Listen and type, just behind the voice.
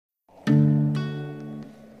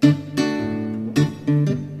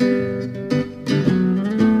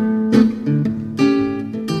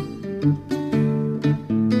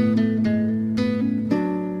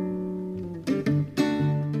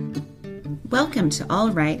Welcome to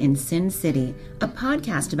All Right in Sin City, a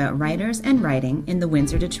podcast about writers and writing in the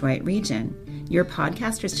Windsor-Detroit region. Your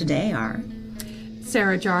podcasters today are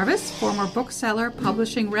Sarah Jarvis, former bookseller,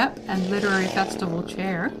 publishing rep, and literary festival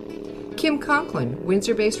chair. Kim Conklin,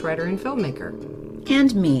 Windsor-based writer and filmmaker.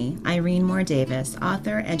 And me, Irene Moore Davis,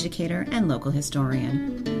 author, educator, and local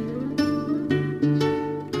historian.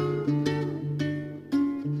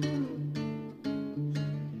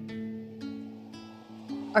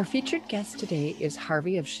 Our featured guest today is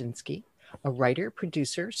Harvey Ovshinsky, a writer,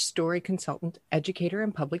 producer, story consultant, educator,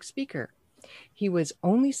 and public speaker. He was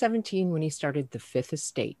only 17 when he started the Fifth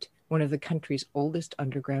Estate, one of the country's oldest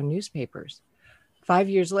underground newspapers. 5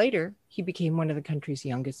 years later, he became one of the country's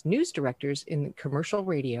youngest news directors in commercial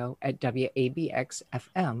radio at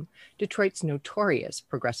WABX-FM, Detroit's notorious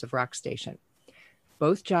progressive rock station.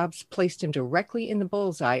 Both jobs placed him directly in the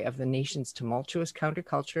bullseye of the nation's tumultuous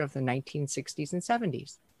counterculture of the 1960s and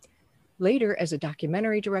 70s. Later, as a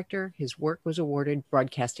documentary director, his work was awarded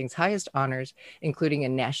broadcasting's highest honors, including a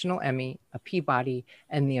national Emmy, a Peabody,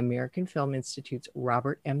 and the American Film Institute's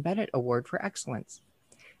Robert M. Bennett Award for Excellence.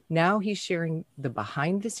 Now he's sharing the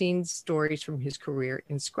behind-the-scenes stories from his career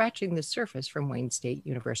in Scratching the Surface from Wayne State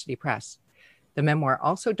University Press. The memoir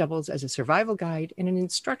also doubles as a survival guide and an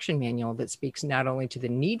instruction manual that speaks not only to the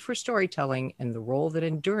need for storytelling and the role that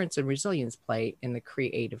endurance and resilience play in the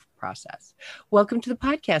creative process. Welcome to the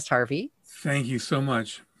podcast, Harvey. Thank you so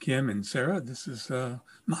much, Kim and Sarah. This is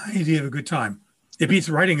my idea of a good time. It beats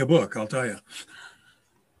writing a book, I'll tell you.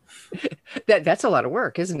 That's a lot of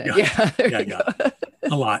work, isn't it? Yeah.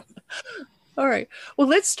 A lot. All right. Well,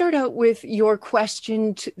 let's start out with your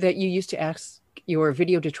question that you used to ask your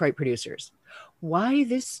Video Detroit producers. Why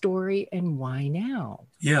this story and why now?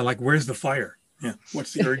 Yeah, like where's the fire? Yeah,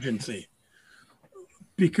 what's the urgency?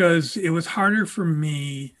 Because it was harder for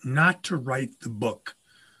me not to write the book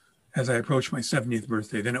as I approached my 70th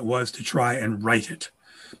birthday than it was to try and write it.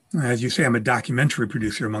 As you say, I'm a documentary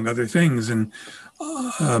producer, among other things. And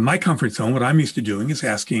my comfort zone, what I'm used to doing is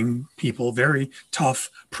asking people very tough,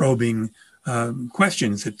 probing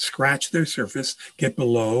questions that scratch their surface, get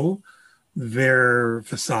below their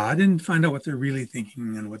facade and find out what they're really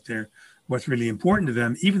thinking and what's really important to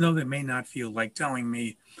them, even though they may not feel like telling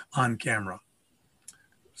me on camera.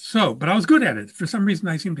 So, but I was good at it. For some reason,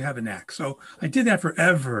 I seemed to have a knack. So I did that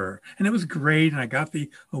forever, and it was great. And I got the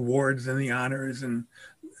awards and the honors, and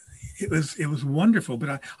it was wonderful.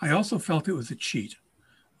 But I also felt it was a cheat.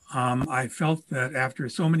 I felt that after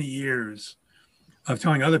so many years of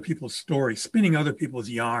telling other people's stories, spinning other people's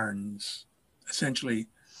yarns, essentially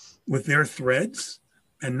with their threads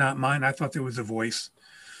and not mine, I thought there was a voice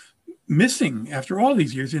missing after all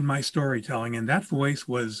these years in my storytelling, and that voice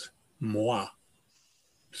was moi.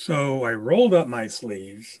 So I rolled up my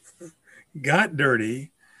sleeves, got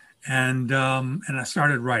dirty, and I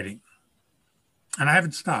started writing. And I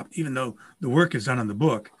haven't stopped, even though the work is done on the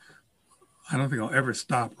book. I don't think I'll ever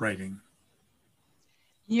stop writing.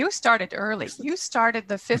 You started early. You started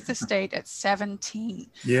the Fifth Estate at 17.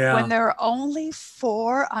 Yeah. When there were only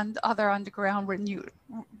four other underground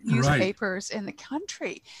newspapers in the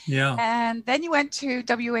country. Yeah. And then you went to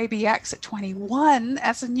WABX at 21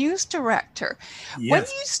 as a news director. Yes. When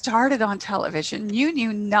you started on television, you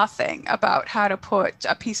knew nothing about how to put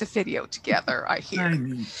a piece of video together, I hear. I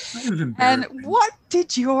mean, it was embarrassing. And what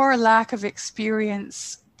did your lack of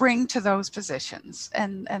experience bring to those positions,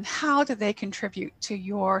 and how do they contribute to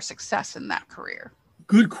your success in that career?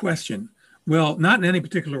 Good question. Well, not in any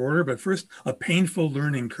particular order, but first, a painful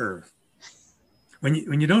learning curve. When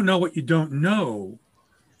you don't know what you don't know,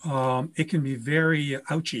 it can be very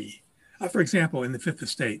ouchy. For example, in the Fifth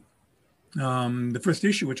Estate, the first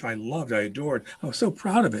issue, which I loved, I adored, I was so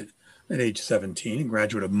proud of it at age 17,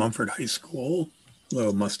 graduate of Mumford High School,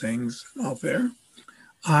 little Mustangs out there.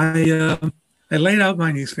 I laid out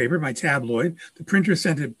my newspaper, my tabloid. The printer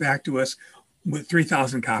sent it back to us with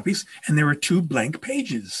 3,000 copies, and there were 2 blank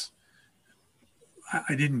pages.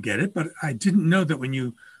 I didn't get it, but I didn't know that when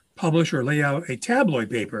you publish or lay out a tabloid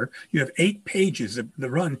paper, you have 8 pages. The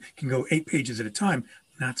run can go 8 pages at a time,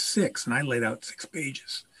 not 6. And I laid out 6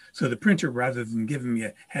 pages. So the printer, rather than giving me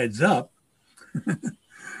a heads up,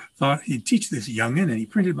 thought he'd teach this youngin', and he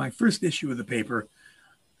printed my first issue of the paper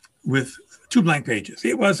with 2 blank pages.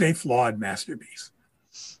 It was a flawed masterpiece.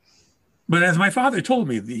 But as my father told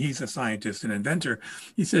me, he's a scientist and inventor,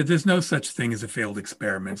 he said, there's no such thing as a failed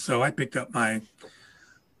experiment. So I picked up my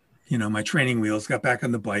training wheels, got back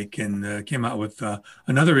on the bike, and came out with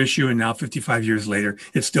another issue. And now 55 years later,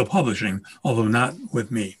 it's still publishing, although not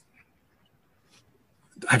with me.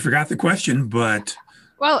 I forgot the question, but...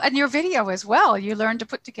 Well, and your video as well. You learned to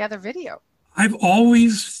put together video. I've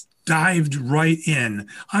always dived right in.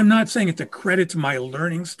 I'm not saying it's a credit to my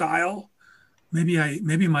learning style.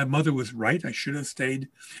 Maybe my mother was right. I should have stayed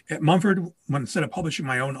at Mumford instead of publishing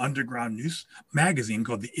my own underground news magazine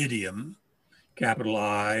called The Idiom, capital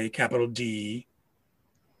I, capital D,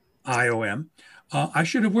 IOM. I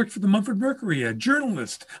should have worked for the Mumford Mercury, a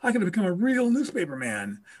journalist. I could have become a real newspaper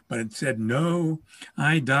man. But instead, no,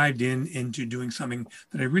 I dived into doing something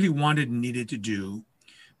that I really wanted and needed to do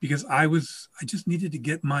because I just needed to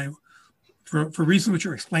get for reasons which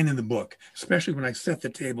are explained in the book, especially when I set the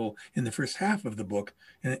table in the first half of the book,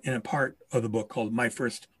 in a part of the book called My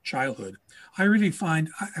First Childhood. I really find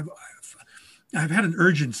I've had an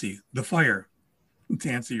urgency, the fire, to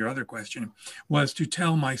answer your other question, was to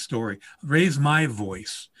tell my story, raise my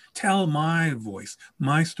voice, tell my voice,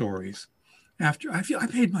 my stories. After I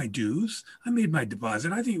paid my dues, I made my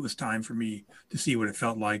deposit. I think it was time for me to see what it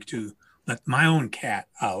felt like to let my own cat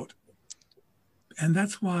out. And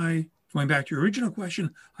that's why, going back to your original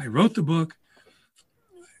question, I wrote the book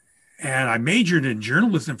and I majored in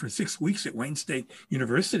journalism for 6 weeks at Wayne State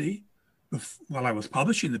University. While I was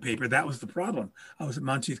publishing the paper, that was the problem. I was at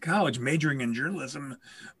Monteith College majoring in journalism,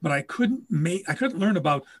 but I couldn't learn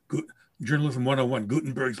about Journalism 101,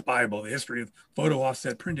 Gutenberg's Bible, the history of photo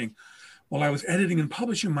offset printing, while I was editing and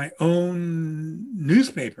publishing my own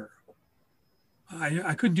newspaper.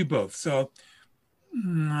 I couldn't do both. So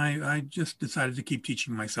I just decided to keep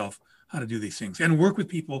teaching myself how to do these things and work with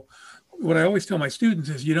people. What I always tell my students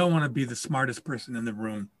is you don't want to be the smartest person in the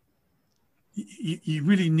room. You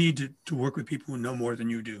really need to work with people who know more than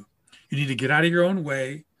you do. You need to get out of your own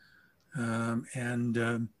way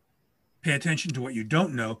and pay attention to what you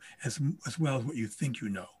don't know as well as what you think you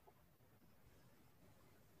know.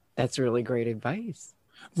 That's really great advice.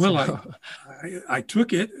 Well, I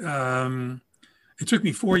took it. It took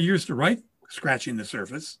me 4 years to write Scratching the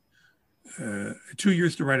Surface, 2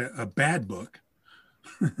 years to write a bad book,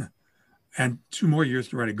 and 2 more years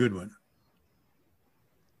to write a good one.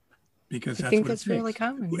 Because that's what it's really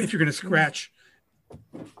common. If you're going to scratch,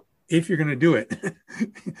 if you're going to do it,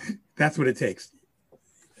 that's what it takes.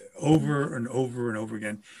 Over and over and over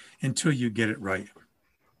again until you get it right.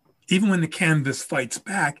 Even when the canvas fights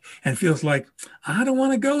back and feels like, I don't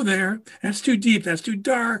want to go there. That's too deep. That's too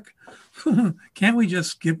dark. Can't we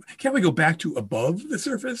go back to above the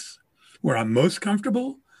surface where I'm most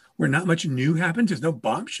comfortable, where not much new happens? There's no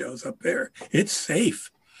bombshells up there. It's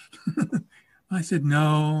safe. I said,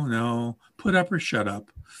 no, put up or shut up.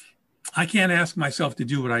 I can't ask myself to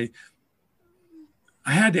do what I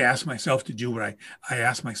had to ask myself to do what I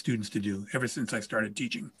asked my students to do ever since I started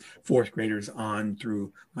teaching fourth graders on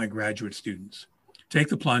through my graduate students. Take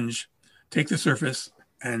the plunge, take the surface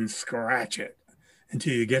and scratch it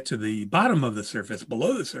until you get to the bottom of the surface,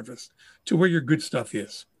 below the surface, to where your good stuff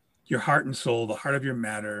is. Your heart and soul, the heart of your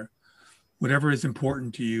matter, whatever is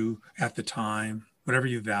important to you at the time, whatever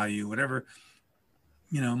you value, whatever.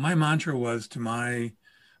 My mantra was when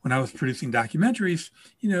I was producing documentaries,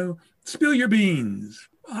 spill your beans.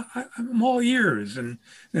 I'm all ears. And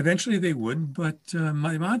eventually they would. But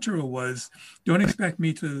my mantra was, don't expect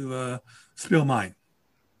me to spill mine.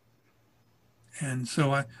 And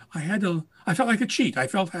so I felt like a cheat. I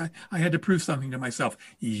felt I had to prove something to myself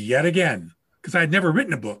yet again, because I had never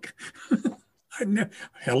written a book.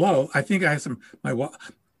 I think I have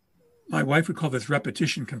my wife would call this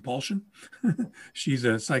repetition compulsion. She's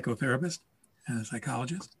a psychotherapist and a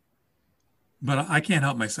psychologist. But I can't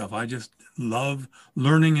help myself. I just love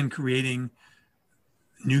learning and creating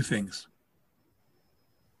new things.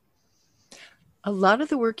 A lot of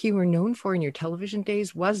the work you were known for in your television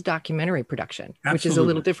days was documentary production, Absolutely. Which is a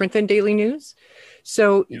little different than daily news.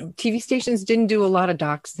 So Yeah. TV stations didn't do a lot of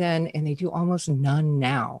docs then, and they do almost none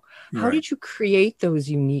now. How Right. did you create those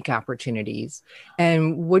unique opportunities?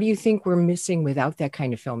 And what do you think we're missing without that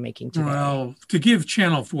kind of filmmaking today? Well, to give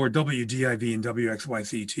Channel 4, WDIV and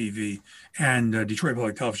WXYC TV and Detroit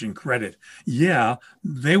Public Television credit, yeah,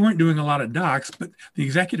 they weren't doing a lot of docs, but the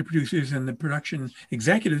executive producers and the production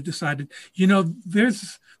executives decided,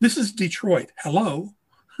 this is Detroit. Hello.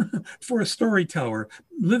 For a storyteller,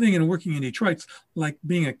 living and working in Detroit's like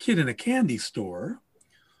being a kid in a candy store,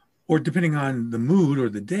 or depending on the mood or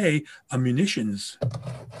the day, a munitions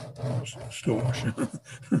store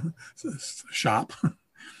shop.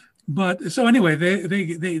 But so anyway,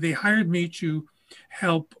 they hired me to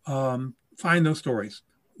help find those stories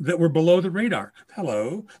that were below the radar.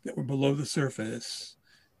 That were below the surface.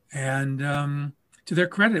 And to their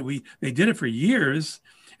credit, they did it for years.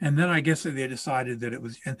 And then I guess they decided that it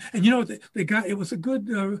was, and it was a good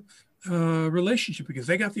relationship because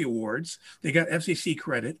they got the awards. They got FCC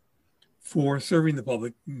credit for serving the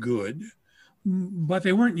public good. but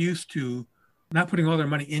they weren't used to not putting all their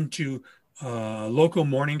money into local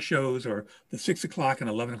morning shows or the 6 o'clock and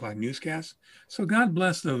 11 o'clock newscasts. So God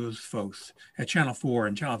bless those folks at Channel 4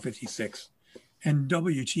 and Channel 56 and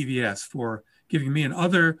WTVS for giving me and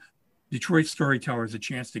other Detroit storytellers a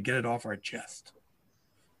chance to get it off our chest.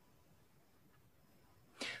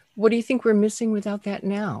 What do you think we're missing without that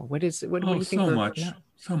now? What do you think? So much. Now?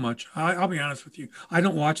 So much. I'll be honest with you. I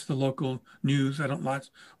don't watch the local news. I don't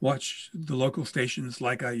watch the local stations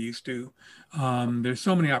like I used to. There's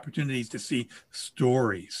so many opportunities to see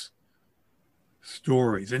stories,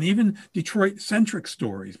 and even Detroit-centric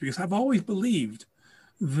stories, because I've always believed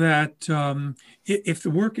that if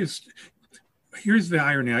the work is, here's the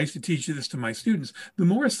irony. I used to teach this to my students. The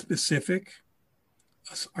more specific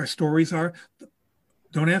our stories are,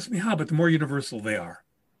 don't ask me how, but the more universal they are.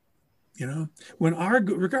 You know,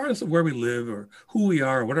 regardless of where we live or who we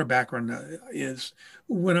are or what our background is,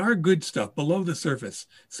 when our good stuff below the surface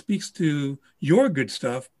speaks to your good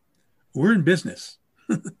stuff, we're in business.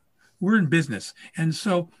 We're in business. And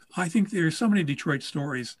so I think there's so many Detroit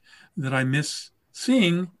stories that I miss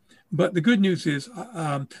seeing. But the good news is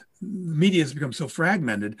media has become so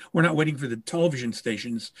fragmented. We're not waiting for the television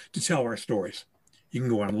stations to tell our stories. You can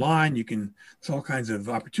go online. There's all kinds of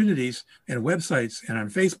opportunities and websites and on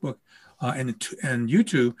Facebook and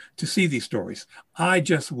YouTube to see these stories. I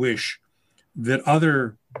just wish that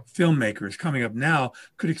other filmmakers coming up now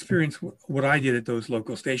could experience what I did at those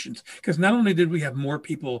local stations. Because not only did we have more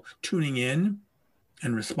people tuning in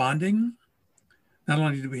and responding, not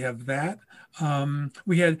only did we have that,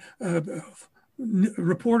 we had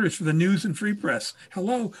reporters for the News and Free Press.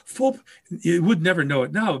 Hello, you would never know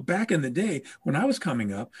it now. Back in the day when I was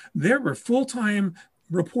coming up, there were full-time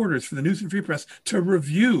reporters for the News and Free Press to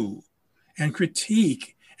review and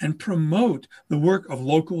critique and promote the work of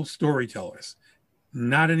local storytellers.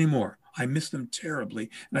 Not anymore. I miss them terribly,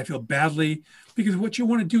 and I feel badly, because what you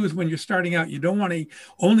want to do is when you're starting out, you don't want to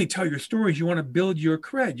only tell your stories. You want to build your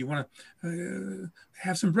cred. You want to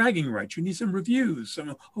have some bragging rights. You need some reviews,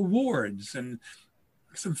 some awards, and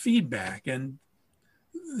some feedback. And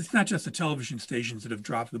it's not just the television stations that have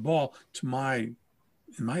dropped the ball in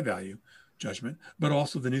my value judgment, but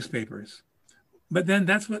also the newspapers. But then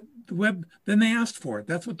that's what the web, then they asked for it.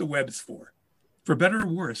 That's what the web's for. For better or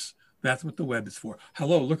worse, that's what the web is for.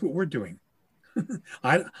 Hello, look what we're doing.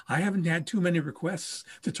 I haven't had too many requests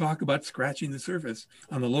to talk about scratching the surface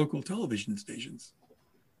on the local television stations.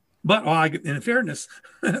 But in fairness,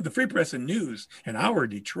 the Free Press and News and Our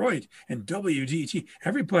Detroit and WDT,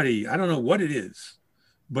 everybody, I don't know what it is,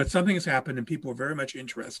 but something has happened and people are very much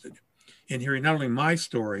interested in hearing not only my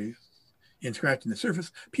stories in Scratching the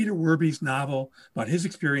Surface, Peter Werby's novel about his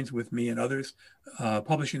experience with me and others,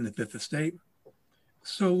 publishing in the Fifth Estate.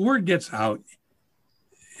 So word gets out.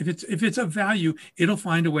 If it's of value, it'll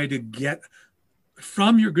find a way to get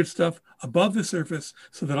from your good stuff above the surface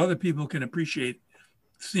so that other people can appreciate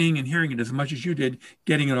seeing and hearing it as much as you did,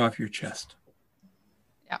 getting it off your chest.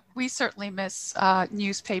 Yeah, we certainly miss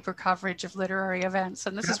newspaper coverage of literary events,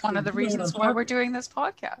 and this is one of the reasons why we're doing this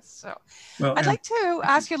podcast. So I'd like to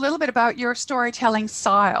ask you a little bit about your storytelling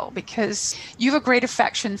style, because you have a great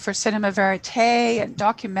affection for cinema verite and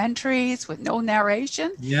documentaries with no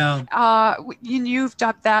narration. Yeah. You've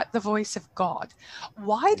dubbed that the voice of God.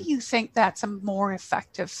 Why do you think that's a more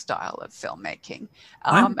effective style of filmmaking?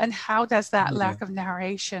 And how does that lack of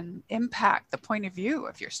narration impact the point of view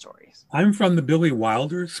of your stories? I'm from the Billy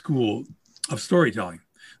Wilder School of Storytelling,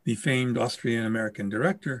 the famed Austrian-American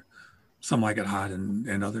director, Some Like It Hot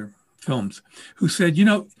and other films, who said,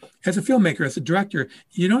 as a filmmaker, as a director,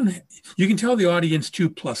 you can tell the audience 2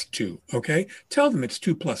 + 2, okay? Tell them it's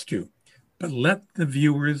 2 + 2, but let the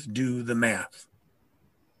viewers do the math.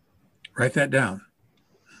 Write that down.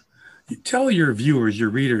 You tell your viewers,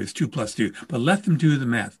 your readers, 2 + 2, but let them do the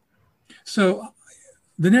math. So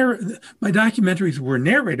my documentaries were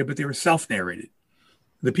narrated, but they were self-narrated.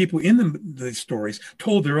 The people in the stories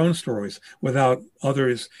told their own stories without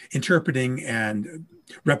others interpreting and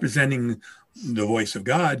representing the voice of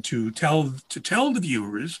God to tell the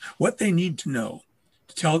viewers what they need to know.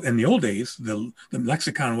 In the old days, the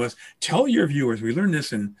lexicon was, tell your viewers. We learned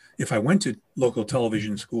this, and if I went to local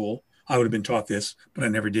television school, I would have been taught this, but I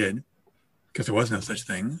never did, because there was no such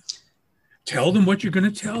thing. Tell them what you're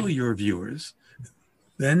going to tell your viewers,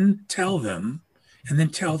 then tell them, and then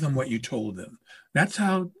tell them what you told them. That's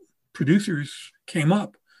how producers came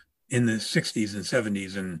up in the 60s and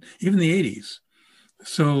 70s and even the 80s.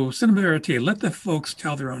 So cinema verite, let the folks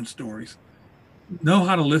tell their own stories. Know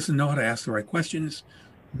how to listen, know how to ask the right questions.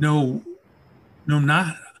 Not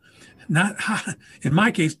in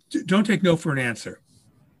my case, don't take no for an answer.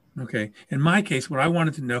 Okay. In my case, what I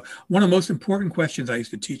wanted to know, one of the most important questions I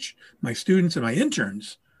used to teach my students and my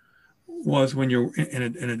interns was when you're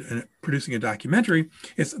producing a documentary,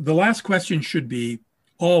 is the last question should be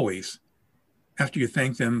always, after you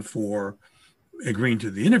thank them for agreeing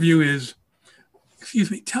to the interview, is,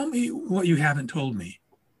 excuse me, tell me what you haven't told me.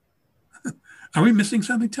 Are we missing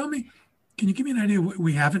something? Tell me, can you give me an idea of what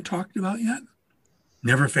we haven't talked about yet?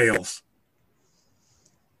 Never fails.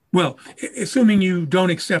 Well, assuming you don't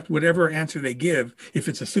accept whatever answer they give, if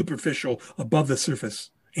it's a superficial, above the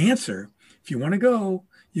surface answer, if you want to go,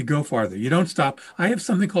 you go farther. You don't stop. I have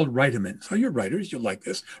something called writamins. Oh, you're writers. You'll like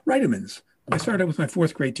this. Writamins. I started with my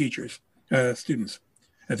fourth grade teachers, students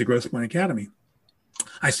at the Grosse Pointe Academy.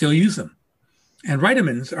 I still use them. And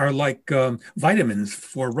writamins are like vitamins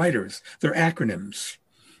for writers. They're acronyms.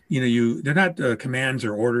 They're not commands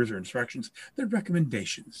or orders or instructions. They're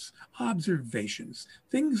recommendations, observations,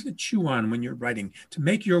 things to chew on when you're writing to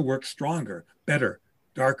make your work stronger, better,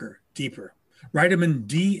 darker, deeper. Vitamin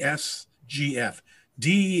DSGF,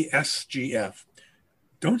 DSGF.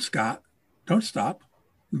 Don't stop,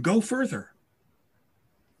 go further.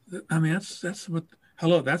 I mean, that's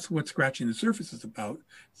what scratching the surface is about.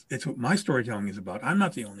 It's what my storytelling is about. I'm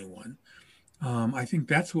not the only one. I think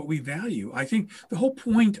that's what we value. I think the whole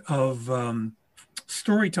point of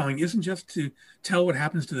storytelling isn't just to tell what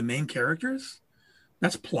happens to the main characters.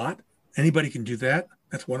 That's plot. Anybody can do that.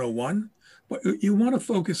 That's 101. But you want to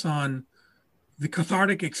focus on the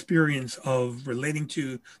cathartic experience of relating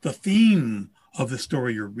to the theme of the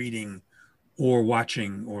story you're reading or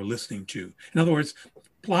watching or listening to. In other words,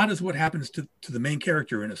 plot is what happens to the main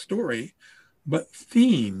character in a story, but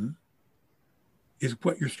theme is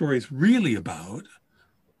what your story is really about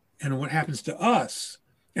and what happens to us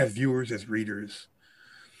as viewers, as readers,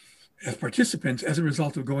 as participants as a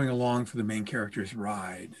result of going along for the main character's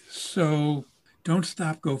ride. So don't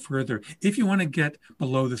stop, go further. If you want to get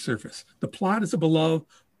below the surface, the plot is below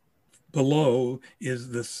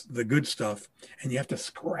is the good stuff, and you have to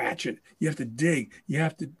scratch it. You have to dig. You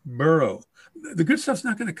have to burrow. The good stuff's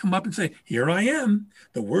not going to come up and say, here I am.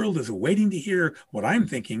 The world is waiting to hear what I'm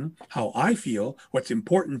thinking, how I feel, what's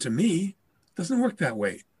important to me. It doesn't work that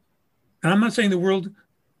way. And I'm not saying the world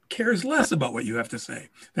cares less about what you have to say.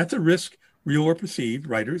 That's a risk real or perceived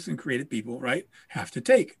writers and creative people, right, have to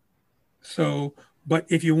take. So, but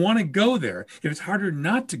if you want to go there, if it's harder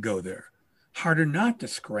not to go there, harder not to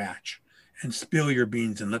scratch and spill your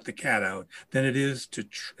beans and let the cat out than it is to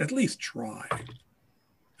at least try.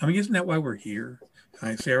 I mean, isn't that why we're here?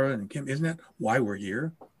 Sarah and Kim, isn't that why we're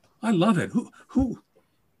here? I love it. Who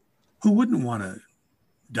wouldn't want to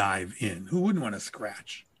dive in? Who wouldn't want to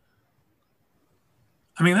scratch?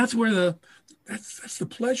 I mean, that's where that's the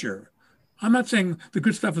pleasure. I'm not saying the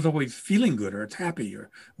good stuff is always feeling good or it's happy or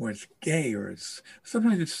it's gay or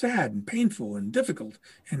sometimes it's sad and painful and difficult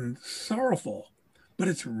and sorrowful, but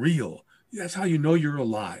it's real. That's how you know you're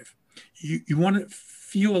alive. You want to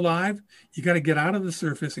feel alive, you got to get out of the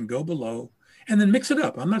surface and go below and then mix it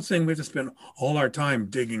up. I'm not saying we have to spend all our time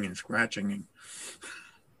digging and scratching. And,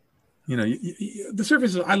 the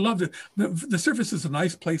surface, I love it. The surface is a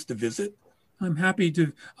nice place to visit. I'm happy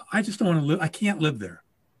to, I just don't want to live, I can't live there.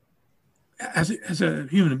 As a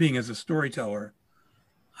human being, as a storyteller,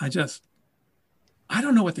 I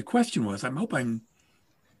don't know what the question was. I hope I'm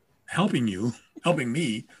helping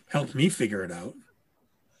me figure it out.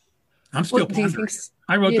 I'm still pondering.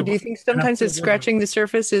 Do you think sometimes it's scratching the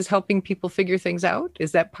surface is helping people figure things out?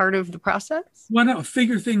 Is that part of the process? Well, no,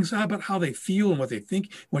 figure things out about how they feel and what they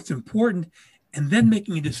think, what's important, and then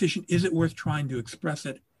making a decision. Is it worth trying to express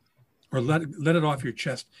it or let it off your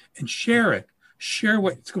chest and share it? Share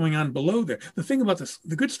what's going on below there. The thing about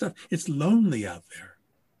the good stuff, it's lonely out there.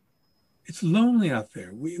 It's lonely out there.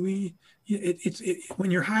 When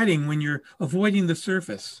you're hiding, when you're avoiding the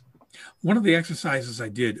surface. One of the exercises I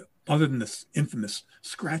did, other than this infamous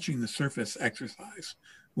scratching the surface exercise,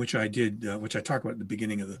 which I did, which I talk about at the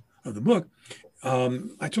beginning of the book,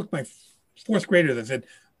 I took my fourth graders and I said,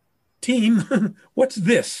 "Team, what's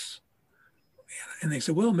this?" And they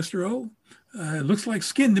said, "Well, Mr. O, it looks like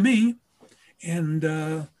skin to me." And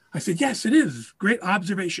I said, "Yes, it is. Great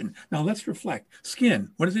observation. Now let's reflect.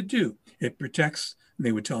 Skin, what does it do? It protects," and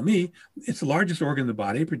they would tell me, it's the largest organ in the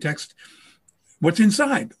body. It protects what's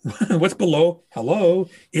inside. What's below? Hello,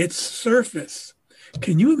 its surface.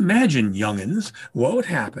 Can you imagine, youngins, what would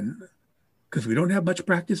happen? Because we don't have much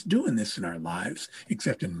practice doing this in our lives,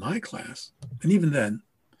 except in my class. And even then,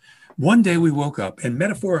 one day we woke up and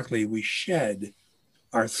metaphorically we shed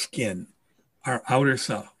our skin, our outer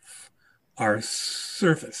self, our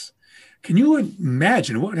surface. Can you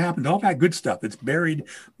imagine what would happen to all that good stuff that's buried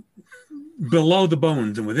below the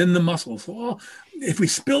bones and within the muscles. Well, if we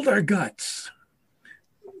spilled our guts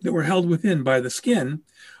that were held within by the skin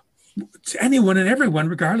to anyone and everyone,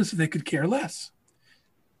 regardless if they could care less.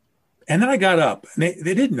 And then I got up, and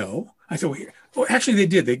they didn't know. I said, well, actually they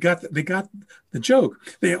did. They got the joke.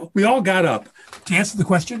 We all got up. To answer the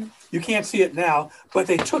question, you can't see it now, but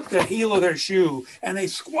they took the heel of their shoe and they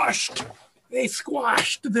squashed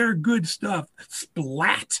their good stuff,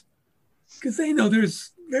 splat, because they know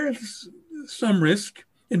there's some risk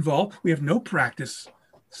involved. We have no practice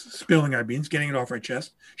spilling our beans, getting it off our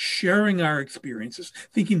chest, sharing our experiences,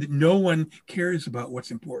 thinking that no one cares about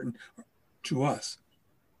what's important to us.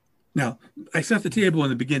 Now, I set the table in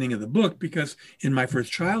the beginning of the book because in my first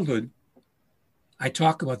childhood, I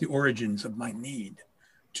talk about the origins of my need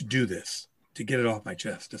to do this, to get it off my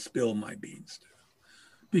chest, to spill my beans.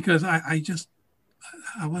 Because I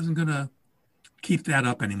wasn't going to keep that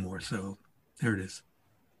up anymore. So there it is.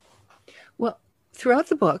 Well, throughout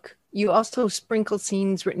the book, you also sprinkle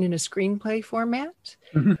scenes written in a screenplay format.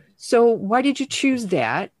 Mm-hmm. So why did you choose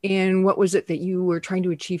that? And what was it that you were trying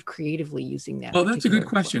to achieve creatively using that? Well, that's a good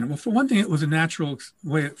question. Well, for one thing, it was a natural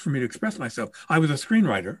way for me to express myself. I was a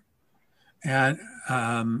screenwriter and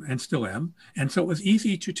still am. And so it was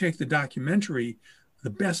easy to take the documentary, the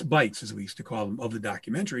best bites, as we used to call them, of the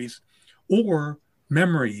documentaries, or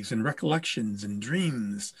memories and recollections and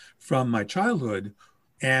dreams from my childhood,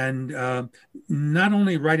 and not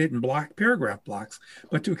only write it in paragraph blocks,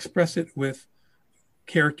 but to express it with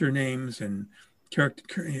character names and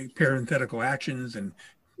parenthetical actions and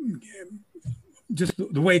just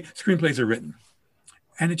the way screenplays are written.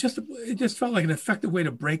 And it just felt like an effective way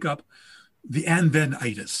to break up the and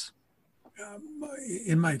then-itis.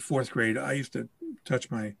 In my fourth grade, I used to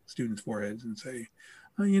touch my students' foreheads and say,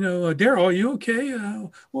 Daryl, are you okay?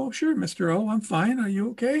 Well, sure, Mr. O, I'm fine. Are you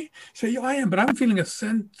okay? Say, I am, but I'm feeling a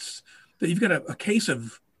sense that you've got a case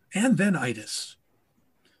of and then-itis.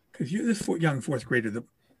 Because this young fourth grader,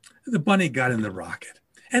 the bunny got in the rocket.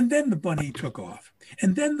 And then the bunny took off.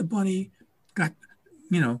 And then the bunny got,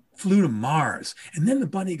 flew to Mars. And then the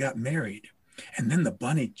bunny got married. And then the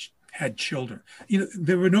bunny had children.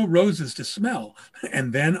 There were no roses to smell.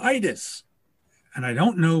 And then itis. And I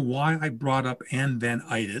don't know why I brought up and then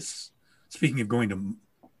itis, speaking of going to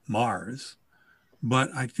Mars, but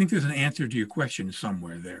I think there's an answer to your question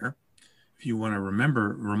somewhere there. If you want to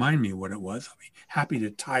remind me what it was, I'll be happy to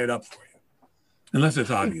tie it up for you, unless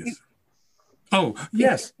it's obvious. Oh,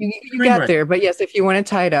 yes. You got there, but yes, if you want to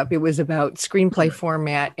tie it up, it was about screenplay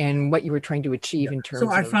format and what you were trying to achieve in terms of...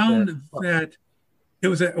 So I found that it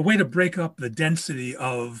was a way to break up the density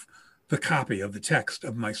of the copy of the text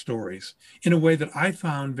of my stories in a way that I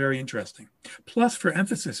found very interesting. Plus, for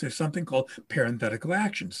emphasis, there's something called parenthetical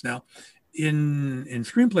actions. Now, in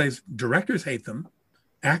screenplays, directors hate them,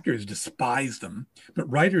 actors despise them,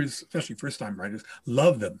 but writers, especially first-time writers,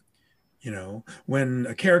 love them. When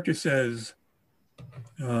a character says,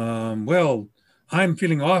 well, I'm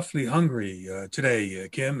feeling awfully hungry today,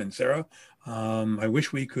 Kim and Sarah. I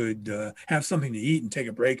wish we could have something to eat and take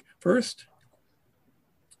a break first.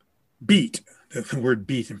 Beat, the word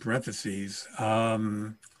beat in parentheses. But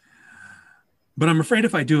I'm afraid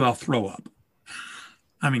if I do, I'll throw up.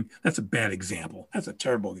 I mean, that's a bad example. That's a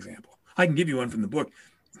terrible example. I can give you one from the book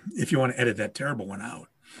if you want to edit that terrible one out.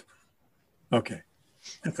 Okay.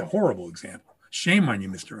 That's a horrible example. Shame on you,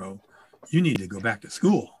 Mr. O. You need to go back to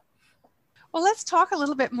school. Well, let's talk a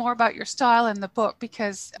little bit more about your style in the book,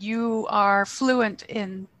 because you are fluent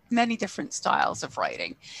in many different styles of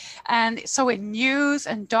writing. And so in news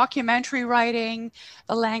and documentary writing,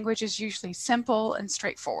 the language is usually simple and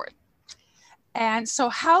straightforward. And so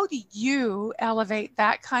how do you elevate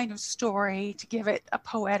that kind of story to give it a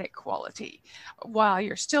poetic quality while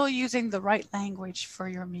you're still using the right language for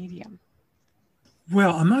your medium?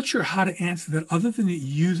 Well, I'm not sure how to answer that other than to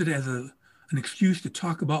use it as an excuse to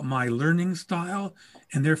talk about my learning style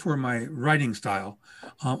and therefore my writing style.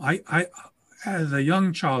 As a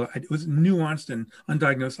young child, it was nuanced and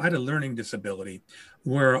undiagnosed. I had a learning disability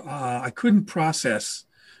where I couldn't process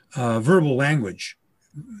verbal language.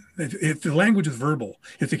 If the language was verbal,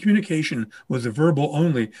 if the communication was a verbal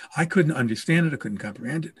only, I couldn't understand it. I couldn't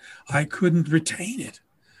comprehend it. I couldn't retain it.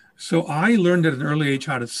 So I learned at an early age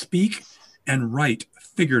how to speak and write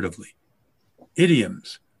figuratively.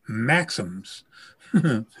 Idioms, maxims,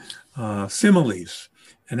 similes,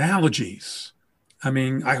 analogies. I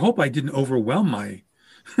mean, I hope I didn't overwhelm my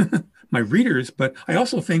my readers, but I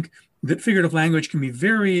also think that figurative language can be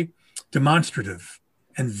very demonstrative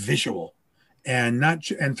and visual and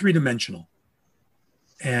three-dimensional,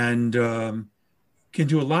 and can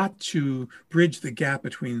do a lot to bridge the gap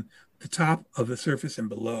between the top of the surface and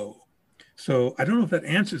below. So I don't know if that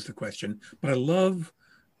answers the question, but I love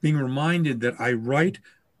being reminded that I write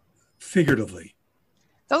figuratively.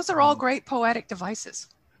 Those are all great poetic devices.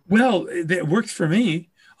 Well, it works for me.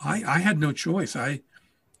 I had no choice.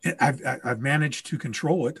 I've managed to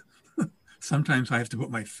control it. Sometimes I have to put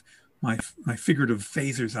my figurative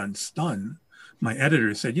phasers on stun. My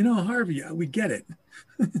editor said, Harvey, we get it.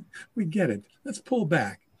 We get it. Let's pull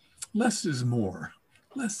back. Less is more.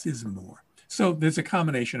 Less is more. So there's a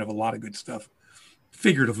combination of a lot of good stuff,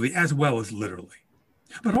 figuratively as well as literally.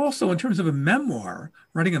 But also in terms of a memoir,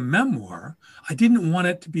 writing a memoir, I didn't want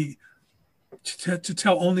it to be to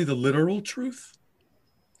tell only the literal truth.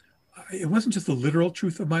 It wasn't just the literal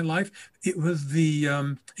truth of my life. It was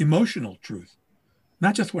the emotional truth,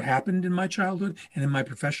 not just what happened in my childhood and in my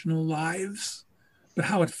professional lives, but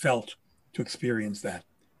how it felt to experience that.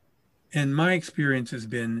 And my experience has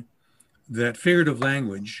been that figurative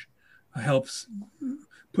language helps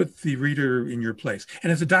put the reader in your place.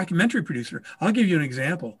 And as a documentary producer, I'll give you an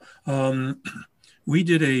example. We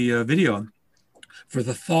did a video for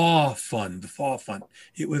the Thaw Fund. The Thaw Fund.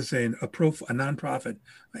 It was a nonprofit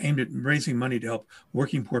aimed at raising money to help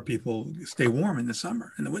working poor people stay warm in the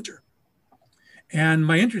summer, in the winter. And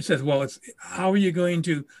my interest says, well, it's how are you going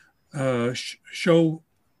to show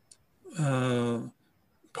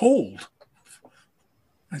cold?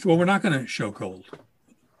 I said, well, we're not going to show cold.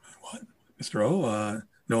 What? Mr. O,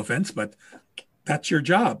 no offense, but that's your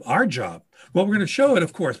job, our job. Well, we're going to show it,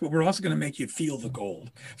 of course, but we're also going to make you feel the cold.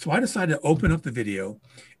 So I decided to open up the video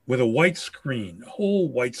with a white screen, a whole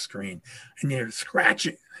white screen, and you're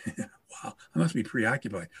scratching. Wow, I must be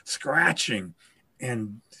preoccupied. Scratching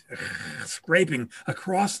and scraping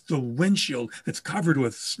across the windshield that's covered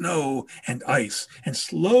with snow and ice. And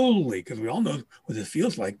slowly, because we all know what this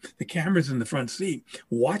feels like, the camera's in the front seat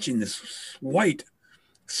watching this white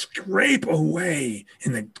scrape away,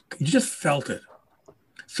 and you just felt it.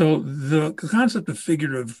 So the concept of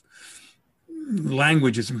figurative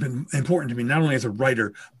language has been important to me, not only as a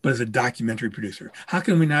writer, but as a documentary producer. How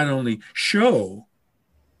can we not only show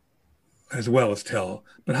as well as tell,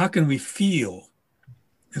 but how can we feel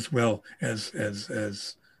as well as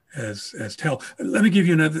tell? Let me give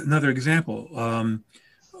you another example.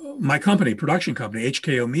 My company, production company,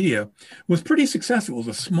 HKO Media, was pretty successful. It was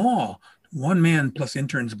a small one-man plus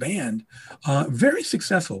interns band, very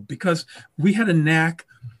successful because we had a knack.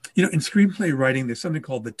 In screenplay writing, there's something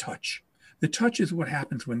called the touch. The touch is what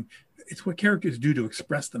happens when it's what characters do to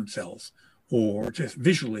express themselves, or just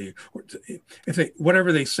visually, or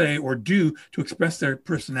whatever they say or do to express their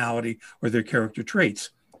personality or their character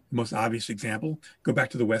traits. The most obvious example, go back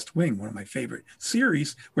to The West Wing, one of my favorite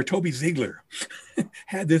series, where Toby Ziegler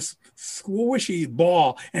had this squishy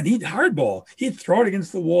ball, and hardball. He'd throw it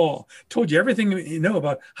against the wall. Told you everything you know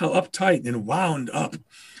about how uptight and wound up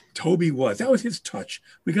Toby was. That was his touch.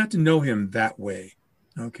 We got to know him that way.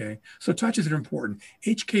 Okay, so touches are important.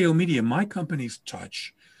 HKO Media, my company's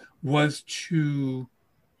touch, was to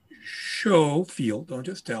show, feel, don't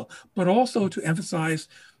just tell, but also to emphasize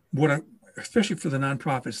especially for the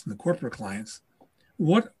nonprofits and the corporate clients,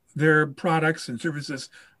 what their products and services,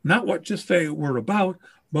 not what just they were about,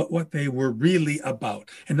 but what they were really about.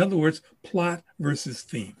 In other words, plot versus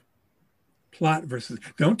theme. Plot versus,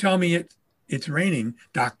 don't tell me it's raining,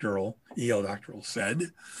 EL Doctoral said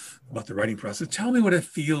about the writing process. Tell me what it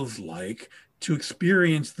feels like to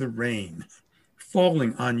experience the rain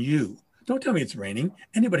falling on you. Don't tell me it's raining.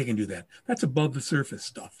 Anybody can do that. That's above the surface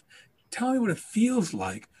stuff. Tell me what it feels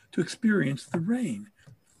like to experience the rain.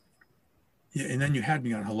 Yeah, and then you had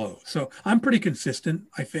me on hello. So I'm pretty consistent,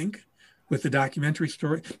 I think, with the documentary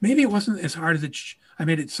story. Maybe it wasn't as hard as I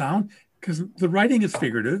made it sound, because the writing is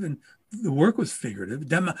figurative and the work was figurative,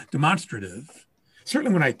 demonstrative.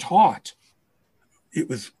 Certainly when I taught, it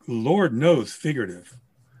was, Lord knows, figurative.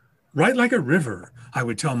 Write like a river, I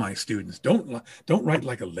would tell my students. Don't write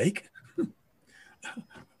like a lake.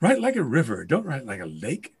 Write like a river. Don't write like a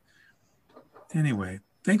lake. Anyway,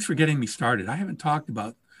 thanks for getting me started. I've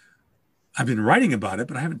been writing about it,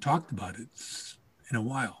 but I haven't talked about it in a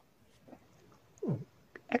while.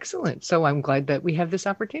 Excellent. So I'm glad that we have this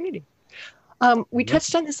opportunity. We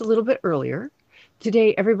touched on this a little bit earlier.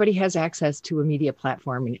 Today, everybody has access to a media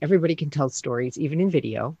platform and everybody can tell stories, even in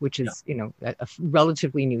video, which is, a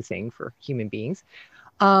relatively new thing for human beings.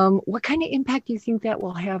 What kind of impact do you think that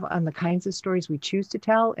will have on the kinds of stories we choose to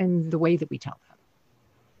tell and the way that we tell them?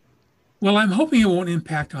 Well, I'm hoping it won't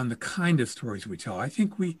impact on the kind of stories we tell. I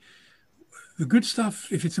think the good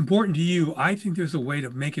stuff, if it's important to you, I think there's a way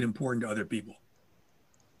to make it important to other people.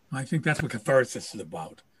 I think that's what catharsis is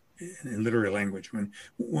about in literary language, when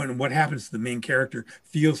what happens to the main character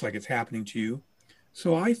feels like it's happening to you.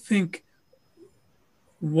 So I think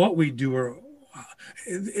what we do are,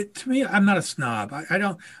 to me, I'm not a snob.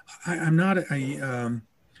 I'm not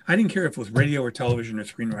I didn't care if it was radio or television or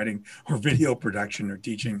screenwriting or video production or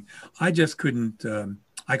teaching. I just couldn't,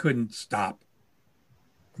 I couldn't stop,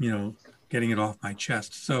 getting it off my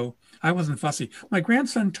chest. So I wasn't fussy. My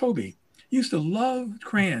grandson, Toby, used to love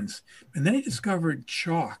crayons. And then he discovered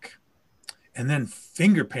chalk and then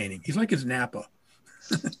finger painting. He's like his Napa.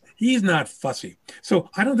 He's not fussy. So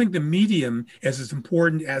I don't think the medium is as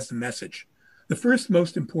important as the message. The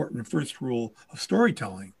most important rule of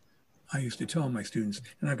storytelling, I used to tell my students,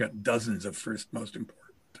 and I've got dozens of most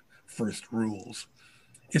important first rules,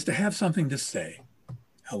 is to have something to say.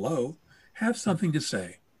 Hello, have something to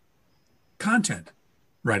say. Content,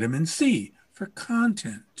 write them in C for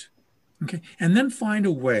content. Okay, and then find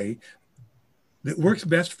a way that works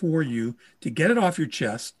best for you to get it off your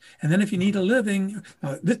chest. And then if you need a living,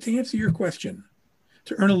 to answer your question,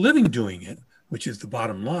 to earn a living doing it, which is the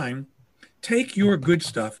bottom line, take your good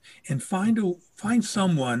stuff and find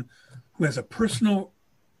someone who has a personal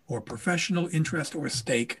or professional interest or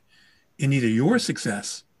stake in either your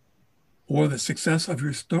success or the success of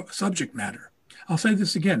your subject matter. I'll say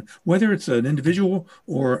this again, whether it's an individual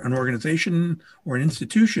or an organization or an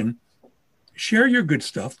institution, share your good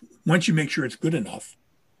stuff once you make sure it's good enough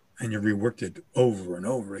and you've reworked it over and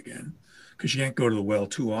over again, because you can't go to the well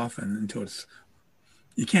too often until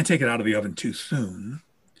you can't take it out of the oven too soon.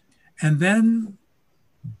 And then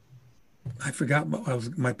I forgot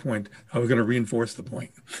my point. I was going to reinforce the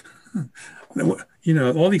point.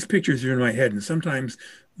 All these pictures are in my head, and sometimes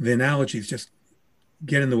the analogies just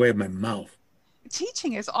get in the way of my mouth.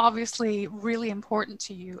 Teaching is obviously really important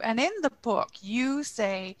to you. And in the book, you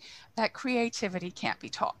say that creativity can't be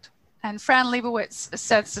taught. And Fran Lebowitz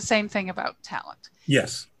says the same thing about talent.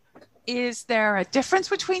 Yes. Is there a difference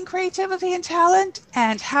between creativity and talent?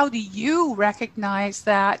 And how do you recognize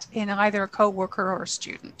that in either a coworker or a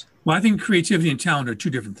student? Well, I think creativity and talent are two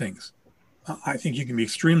different things. I think you can be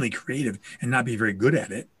extremely creative and not be very good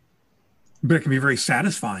at it, but it can be very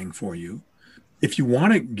satisfying for you. If you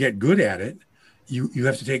want to get good at it, you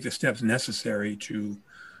have to take the steps necessary to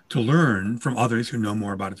learn from others who know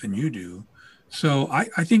more about it than you do. So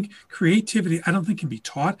I think creativity, I don't think can be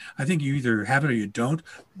taught. I think you either have it or you don't.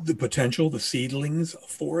 The potential, the seedlings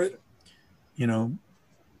for it,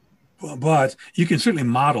 but you can certainly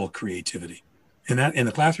model creativity. In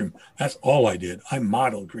the classroom, that's all I did. I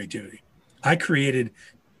modeled creativity. I created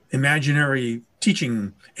imaginary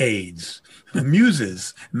teaching aids,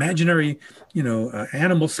 muses, imaginary,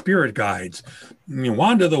 animal spirit guides.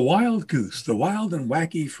 Wanda the wild goose, the wild and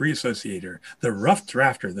wacky free associator, the rough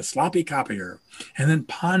drafter, the sloppy copier, and then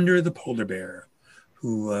Ponder the polar bear,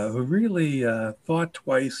 who really thought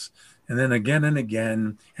twice and then again and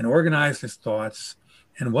again and organized his thoughts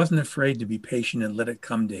and wasn't afraid to be patient and let it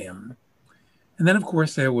come to him. And then, of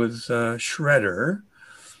course, there was Shredder,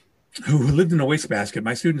 who lived in a wastebasket.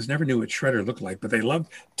 My students never knew what Shredder looked like, but they loved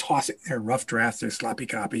tossing their rough drafts, their sloppy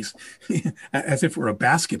copies, as if it were a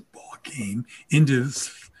basketball game, into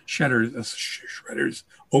Shredder's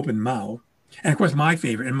open mouth. And of course, my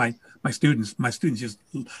favorite, and my students used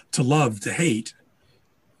to love to hate,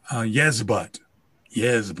 Yezbutt.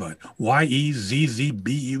 Yezbutt.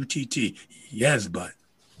 Yezbutt.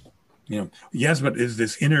 Yezbutt is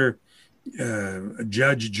this inner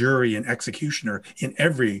judge, jury, and executioner in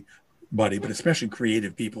everybody, but especially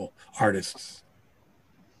creative people, artists,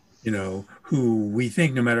 who we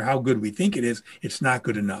think, no matter how good we think it is, it's not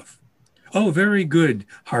good enough. Oh, very good,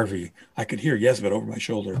 Harvey. I could hear yes, but over my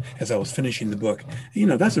shoulder as I was finishing the book.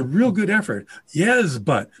 That's a real good effort. Yes,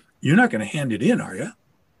 but you're not going to hand it in, are you?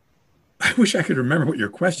 I wish I could remember what your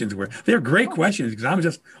questions were. They're great questions because I'm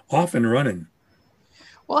just off and running.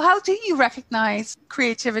 Well, how do you recognize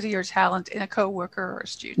creativity or talent in a coworker or a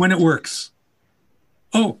student? When it works.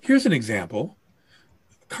 Oh, here's an example.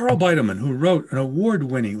 Carl Bidelman, who wrote an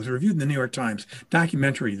award-winning, it was reviewed in the New York Times,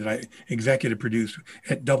 documentary that I executive produced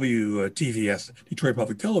at WTVS, Detroit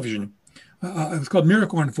Public Television. It was called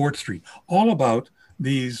Miracle on 4th Street, all about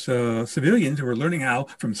these civilians who were learning how,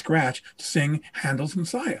 from scratch, to sing Handel's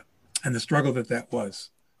Messiah and the struggle that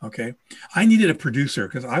was. Okay. I needed a producer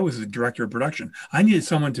because I was the director of production. I needed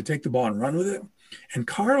someone to take the ball and run with it. And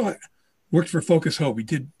Carl worked for Focus Hope. He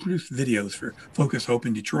did produce videos for Focus Hope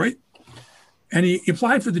in Detroit. And he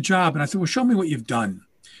applied for the job. And I said, well, show me what you've done.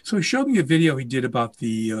 So he showed me a video he did about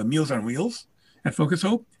the Meals on Wheels at Focus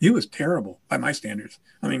Hope. It was terrible by my standards.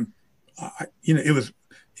 I mean, it was,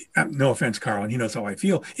 no offense, Carl, and he knows how I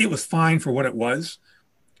feel. It was fine for what it was.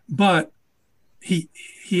 But he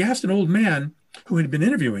asked an old man who had been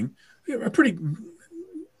interviewing, a pretty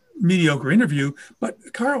mediocre interview,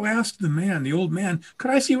 but Carl asked the old man,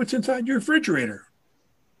 could I see what's inside your refrigerator?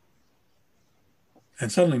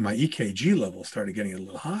 And suddenly my EKG level started getting a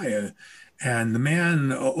little high. And the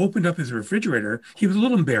man opened up his refrigerator. He was a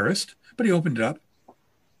little embarrassed, but he opened it up.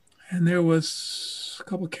 And there was a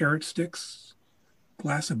couple of carrot sticks, a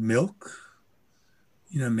glass of milk,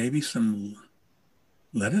 maybe some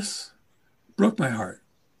lettuce. Broke my heart.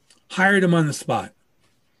 Hired him on the spot.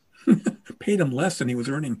 Paid him less than he was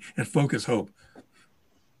earning at Focus Hope.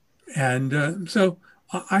 And so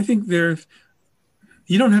I think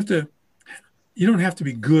you don't have to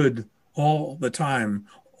be good all the time.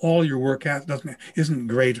 All your work isn't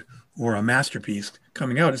great or a masterpiece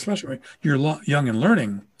coming out, especially when you're young and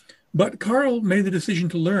learning. But Carl made the decision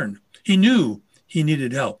to learn. He knew he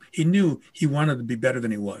needed help. He knew he wanted to be better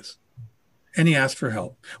than he was. And he asked for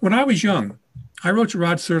help. When I was young, I wrote to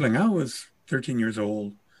Rod Serling. I was 13 years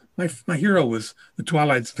old. My hero was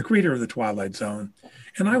the creator of the Twilight Zone.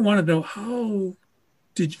 And I wanted to know, how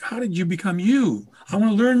did you become you? I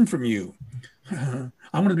want to learn from you. I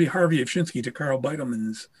want to be Harvey Ovshinsky to Carl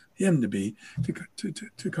Bidelman's him to be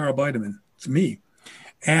to Carl Bidelman. It's me.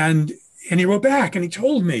 And he wrote back and he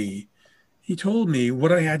told me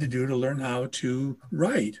what I had to do to learn how to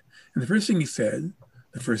write. And the first thing he said,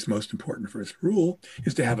 the most important first rule,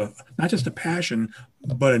 is to have not just a passion,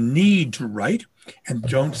 but a need to write, and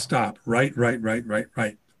don't stop. Write.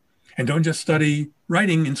 And don't just study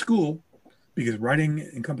writing in school, because writing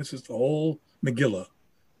encompasses the whole Megillah.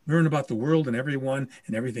 Learn about the world and everyone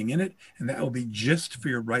and everything in it, and that will be just for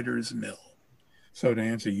your writer's mill. So to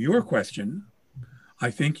answer your question,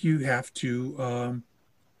 I think you have to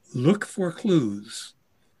look for clues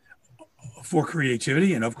for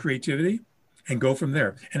creativity and of creativity and go from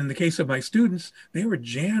there. And in the case of my students, they were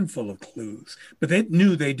jam full of clues, but they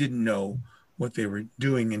knew they didn't know what they were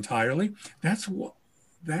doing entirely. That's what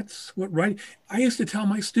writing. I used to tell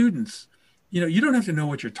my students, you don't have to know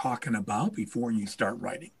what you're talking about before you start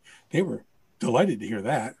writing. They were delighted to hear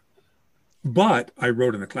that. But I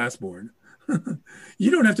wrote in the class board,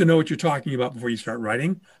 you don't have to know what you're talking about before you start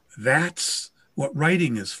writing. That's what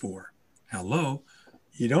writing is for. Hello.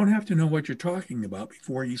 You don't have to know what you're talking about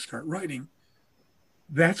before you start writing.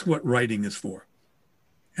 That's what writing is for.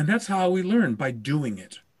 And that's how we learn, by doing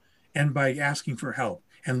it and by asking for help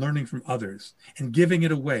and learning from others and giving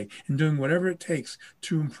it away and doing whatever it takes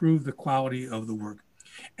to improve the quality of the work.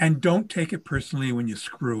 And don't take it personally when you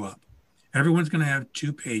screw up. Everyone's going to have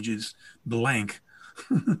 2 pages blank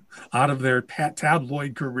out of their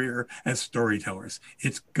tabloid career as storytellers.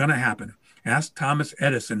 It's going to happen. Ask Thomas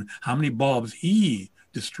Edison how many bulbs he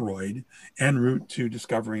destroyed en route to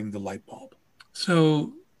discovering the light bulb.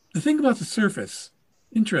 So the thing about the surface,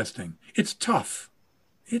 interesting. It's tough.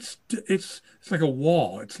 It's like a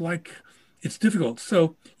wall. It's difficult.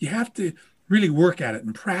 So you have to really work at it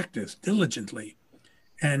and practice diligently,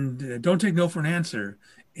 and don't take no for an answer,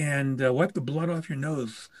 and wipe the blood off your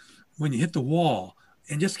nose when you hit the wall,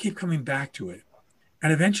 and just keep coming back to it.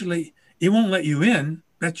 And eventually it won't let you in.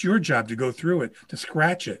 That's your job, to go through it, to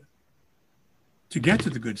scratch it, to get to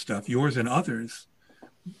the good stuff, yours and others.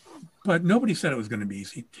 But nobody said it was going to be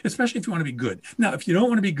easy, especially if you want to be good. Now, if you don't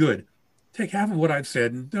want to be good, take half of what I've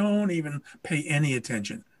said and don't even pay any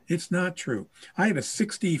attention. It's not true. I have a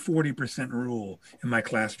 60-40% rule in my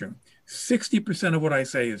classroom. 60% of what I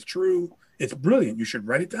say is true. It's brilliant. You should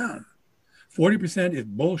write it down. 40% is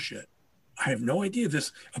bullshit. I have no idea if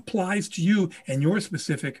this applies to you and your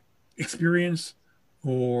specific experience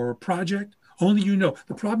or project. Only you know.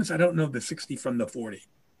 The problem is I don't know the 60 from the 40.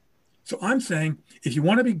 So I'm saying, if you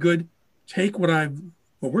want to be good, take what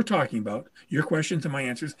we're talking about, your questions and my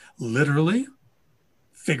answers, literally,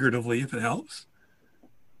 figuratively, if it helps.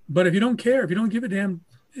 But if you don't care, if you don't give a damn,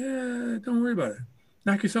 don't worry about it.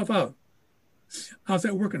 Knock yourself out. How's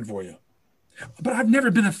that working for you? But I've never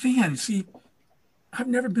been a fan. See, I've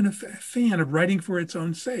never been a fan of writing for its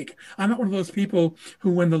own sake. I'm not one of those people who,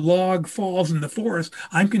 when the log falls in the forest,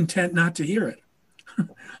 I'm content not to hear it.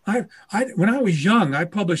 When I was young, I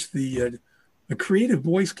published the Creative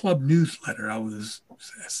Boys Club newsletter. I was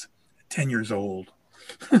 10 years old.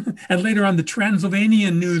 And later on, the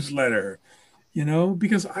Transylvanian newsletter,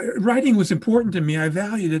 because writing was important to me. I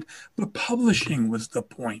valued it, but publishing was the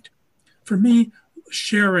point. For me,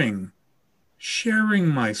 sharing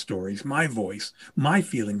my stories, my voice, my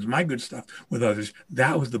feelings, my good stuff with others,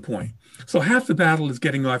 that was the point. So half the battle is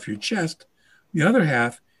getting off your chest. The other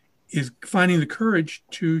half is finding the courage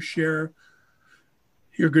to share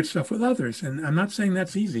your good stuff with others. And I'm not saying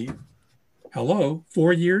that's easy. Hello,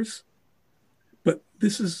 4 years. But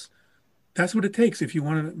that's what it takes if you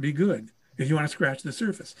want to be good, if you want to scratch the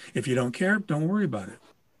surface. If you don't care, don't worry about it.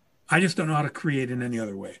 I just don't know how to create in any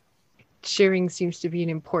other way. Sharing seems to be an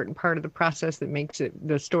important part of the process that makes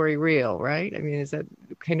the story real, right? I mean, is that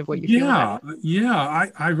kind of what you feel about? Yeah.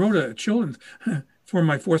 I wrote a children's, for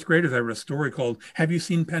my fourth graders, I wrote a story called Have You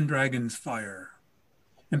Seen Pendragon's Fire?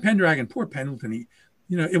 And Pendragon, poor Pendleton,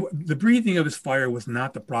 the breathing of his fire was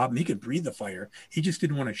not the problem. He could breathe the fire. He just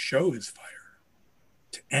didn't want to show his fire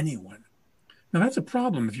to anyone. Now, that's a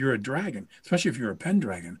problem if you're a dragon, especially if you're a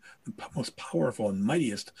Pendragon, the most powerful and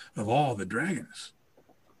mightiest of all the dragons.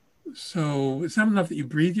 So it's not enough that you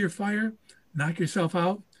breathe your fire, knock yourself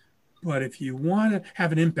out. But if you want to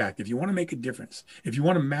have an impact, if you want to make a difference, if you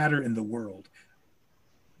want to matter in the world,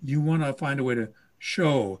 you want to find a way to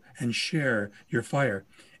show and share your fire.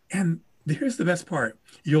 And here's the best part.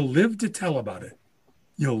 You'll live to tell about it.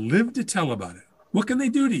 You'll live to tell about it. What can they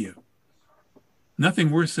do to you?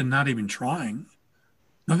 Nothing worse than not even trying.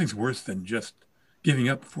 Nothing's worse than just giving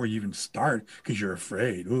up before you even start because you're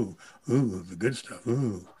afraid. Ooh, the good stuff.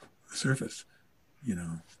 Ooh, the surface.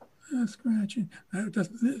 Scratching.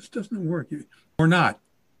 This doesn't work. Or not.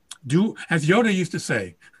 Do, as Yoda used to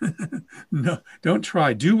say, no, don't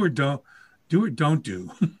try. Do or don't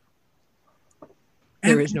do.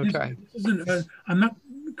 There is no try. I'm not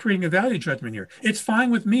creating a value judgment here. It's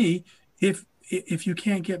fine with me if you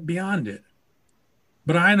can't get beyond it.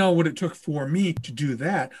 But I know what it took for me to do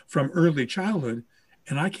that from early childhood,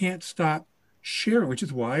 and I can't stop sharing, which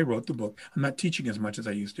is why I wrote the book. I'm not teaching as much as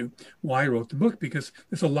I used to. Why I wrote the book, because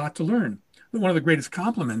there's a lot to learn. One of the greatest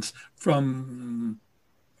compliments from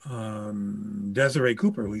Desiree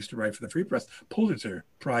Cooper, who used to write for the Free Press, Pulitzer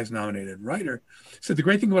Prize-nominated writer, said the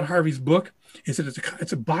great thing about Harvey's book is that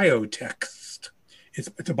it's a biotext.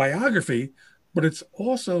 It's a biography, but it's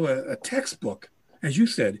also a textbook, as you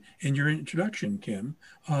said in your introduction, Kim,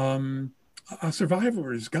 a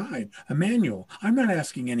survivor's guide, a manual. I'm not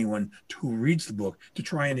asking anyone who reads the book to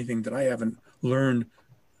try anything that I haven't learned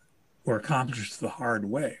or accomplished the hard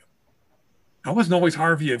way. I wasn't always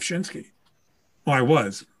Harvey Ovshinsky. Well, I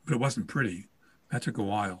was, but it wasn't pretty. That took a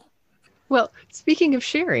while. Well, speaking of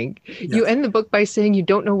sharing, Yes. You end the book by saying you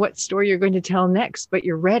don't know what story you're going to tell next, but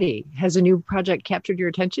you're ready. Has a new project captured your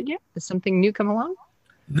attention yet? Has something new come along?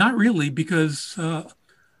 Not really, because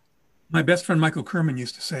my best friend Michael Kerman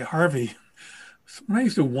used to say, Harvey, when I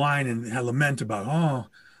used to whine and lament about,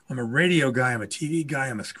 I'm a radio guy, I'm a TV guy,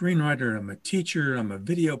 I'm a screenwriter, I'm a teacher, I'm a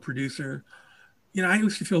video producer. I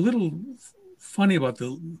used to feel a little funny about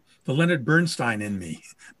the Leonard Bernstein in me.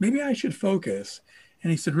 Maybe I should focus.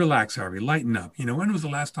 And he said, relax, Harvey, lighten up. When was the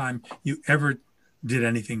last time you ever did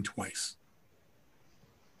anything twice?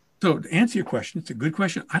 So to answer your question, it's a good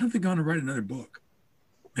question. I don't think I'm going to write another book.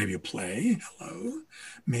 Maybe a play. Hello.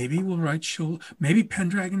 Maybe we'll write maybe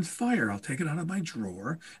Pendragon's Fire. I'll take it out of my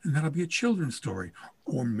drawer and that'll be a children's story.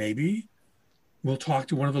 Or maybe we'll talk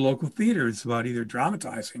to one of the local theaters about either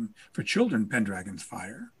dramatizing for children Pendragon's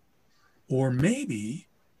Fire, or maybe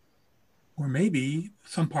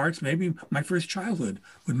some parts, maybe my first childhood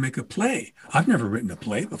would make a play. I've never written a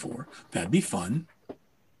play before. That'd be fun.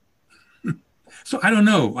 So I don't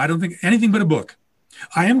know. I don't think anything but a book.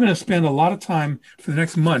 I am going to spend a lot of time for the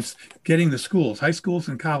next months getting the schools, high schools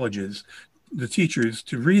and colleges, the teachers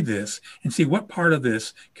to read this and see what part of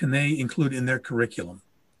this can they include in their curriculum.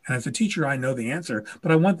 And as a teacher, I know the answer,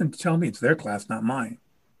 but I want them to tell me it's their class, not mine,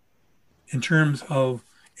 in terms of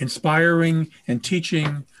inspiring and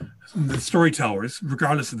teaching the storytellers,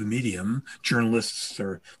 regardless of the medium, journalists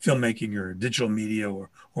or filmmaking or digital media or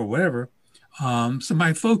whatever. So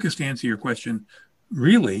my focus, to answer your question,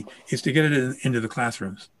 really is to get it into the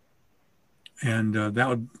classrooms. And that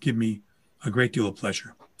would give me a great deal of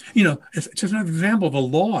pleasure. It's just an example of a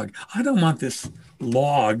log. I don't want this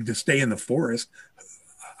log to stay in the forest.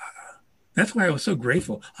 That's why I was so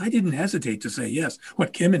grateful. I didn't hesitate to say yes.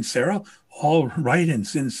 What, Kim and Sarah, all right in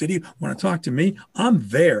Sin City, want to talk to me? I'm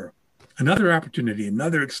there. Another opportunity,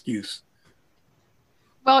 another excuse.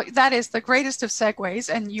 Well, that is the greatest of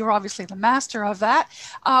segues, and you're obviously the master of that.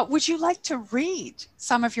 Would you like to read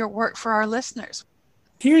some of your work for our listeners?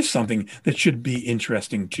 Here's something that should be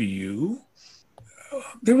interesting to you.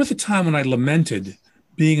 There was a time when I lamented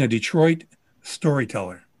being a Detroit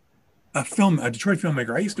storyteller, a Detroit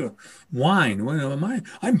filmmaker. I used to whine. Well,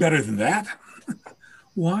 I'm better than that.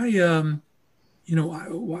 Why?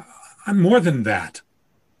 I'm more than that.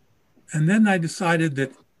 And then I decided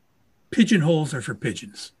that pigeonholes are for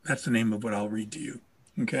pigeons. That's the name of what I'll read to you.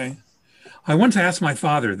 Okay. I once asked my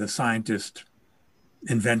father, the scientist,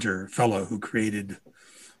 inventor, fellow who created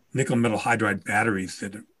nickel metal hydride batteries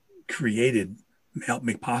that helped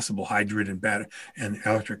make possible hydrogen and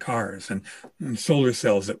electric cars and solar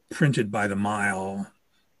cells that printed by the mile.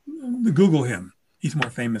 Google him. He's more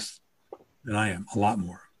famous than I am, a lot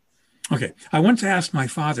more. Okay, I once asked my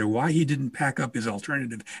father why he didn't pack up his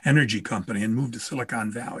alternative energy company and move to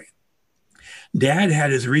Silicon Valley. Dad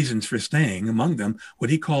had his reasons for staying, among them what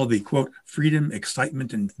he called the, quote, freedom,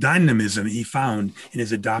 excitement, and dynamism he found in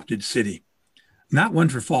his adopted city. Not one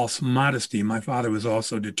for false modesty, my father was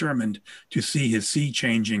also determined to see his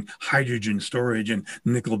sea-changing hydrogen storage and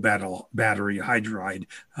nickel battery hydride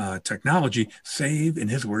technology save, in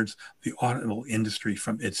his words, the automobile industry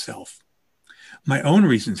from itself. My own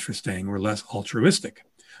reasons for staying were less altruistic.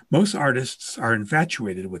 Most artists are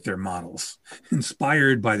infatuated with their models,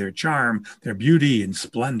 inspired by their charm, their beauty and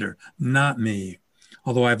splendor. Not me,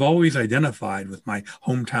 although I've always identified with my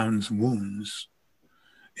hometown's wounds,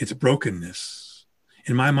 its brokenness.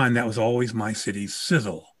 In my mind, that was always my city's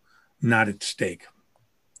sizzle, not its stake.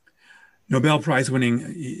 Nobel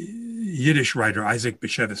Prize-winning Yiddish writer Isaac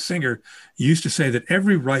Bashevis Singer used to say that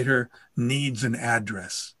every writer needs an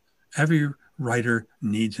address. Every writer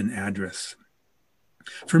needs an address.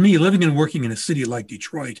 For me, living and working in a city like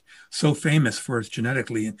Detroit, so famous for its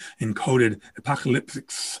genetically encoded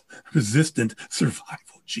apocalyptic-resistant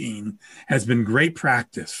survival gene, has been great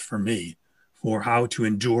practice for me for how to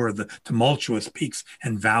endure the tumultuous peaks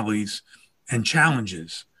and valleys and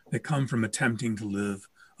challenges that come from attempting to live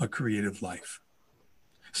a creative life.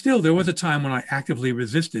 Still, there was a time when I actively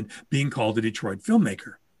resisted being called a Detroit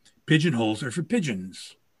filmmaker. Pigeonholes are for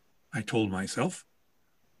pigeons, I told myself,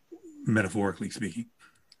 metaphorically speaking.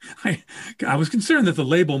 I was concerned that the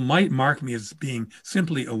label might mark me as being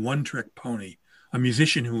simply a one-trick pony, a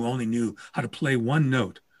musician who only knew how to play one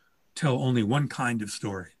note, tell only one kind of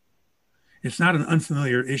story. It's not an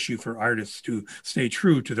unfamiliar issue for artists to stay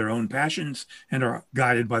true to their own passions and are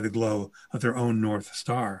guided by the glow of their own North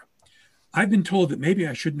Star. I've been told that maybe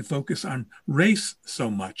I shouldn't focus on race so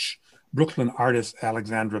much, Brooklyn artist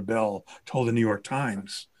Alexandra Bell told the New York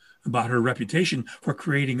Times about her reputation for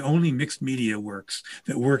creating only mixed media works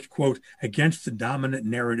that worked, quote, against the dominant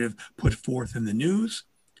narrative put forth in the news.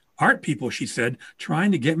 Art people, she said,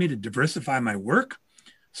 trying to get me to diversify my work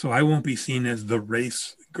so I won't be seen as the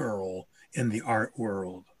race girl in the art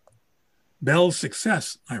world. Bell's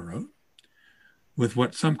success, I wrote, with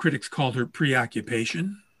what some critics called her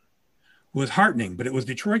preoccupation, was heartening, but it was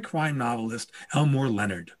Detroit crime novelist Elmore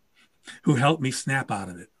Leonard who helped me snap out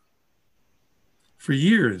of it. For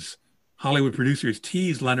years, Hollywood producers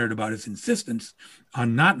teased Leonard about his insistence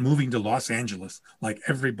on not moving to Los Angeles like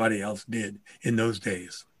everybody else did in those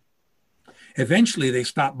days. Eventually, they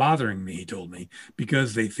stopped bothering me, he told me,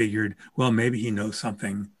 because they figured, well, maybe he knows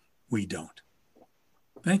something we don't.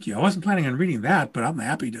 Thank you. I wasn't planning on reading that, but I'm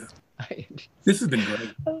happy to. This has been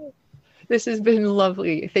great. This has been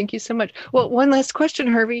lovely. Thank you so much. Well, one last question,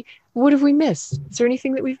 Harvey. What have we missed? Is there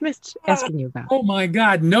anything that we've missed asking you about? Oh my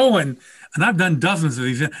God, no one, and I've done dozens of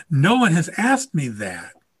these, no one has asked me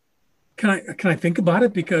that. Can I think about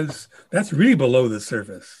it? Because that's really below the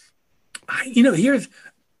surface. Here's,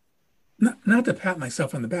 not to pat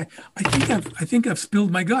myself on the back, I think I've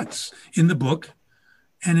spilled my guts in the book.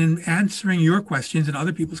 And in answering your questions and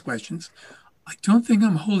other people's questions, I don't think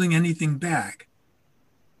I'm holding anything back.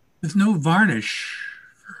 There's no varnish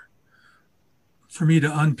for me to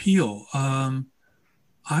unpeel.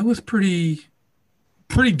 I was pretty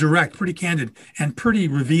direct, pretty candid, and pretty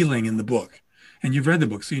revealing in the book. And you've read the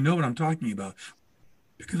book, so you know what I'm talking about.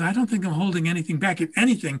 Because I don't think I'm holding anything back. If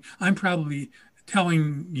anything, I'm probably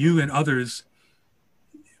telling you and others,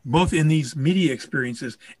 both in these media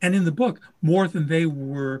experiences and in the book, more than they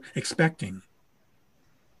were expecting.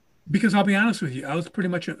 Because I'll be honest with you, I was pretty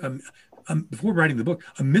much, before writing the book,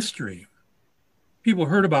 a mystery. People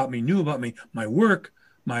heard about me, knew about me, my work,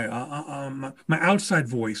 my outside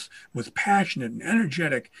voice was passionate and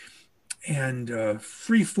energetic and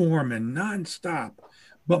free form and nonstop.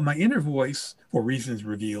 But my inner voice, for reasons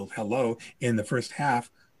revealed, in the first half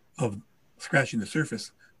of Scratching the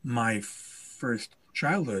Surface, my first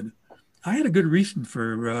childhood, I had a good reason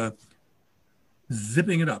for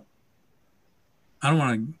zipping it up. I don't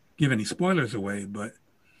want to give any spoilers away, but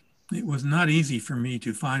it was not easy for me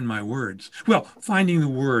to find my words. Well, finding the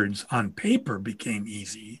words on paper became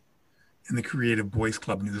easy in the Creative Boys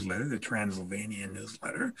Club newsletter, the Transylvanian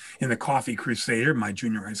newsletter, in the Coffee Crusader, my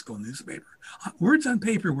junior high school newspaper. Words on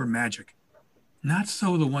paper were magic. Not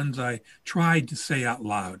so the ones I tried to say out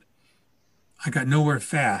loud. I got nowhere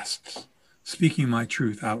fast speaking my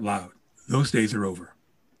truth out loud. Those days are over.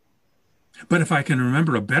 But if I can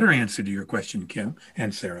remember a better answer to your question, Kim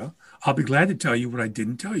and Sarah, I'll be glad to tell you what I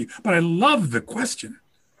didn't tell you. But I love the question.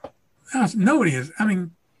 Nobody has,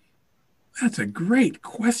 that's a great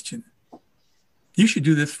question. You should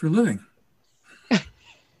do this for a living.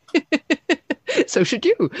 So should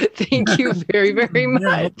you. Thank you very, very much.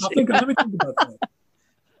 Let me think about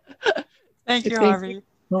that. Thank you, Harvey.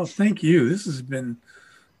 Well, thank you. This has been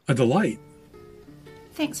a delight.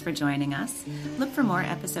 Thanks for joining us. Look for more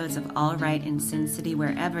episodes of All Right in Sin City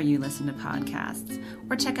wherever you listen to podcasts,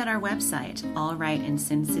 or check out our website,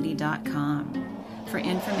 allrightinsincity.com. For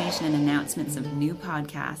information and announcements of new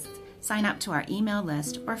podcasts, sign up to our email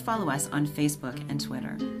list or follow us on Facebook and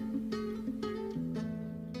Twitter.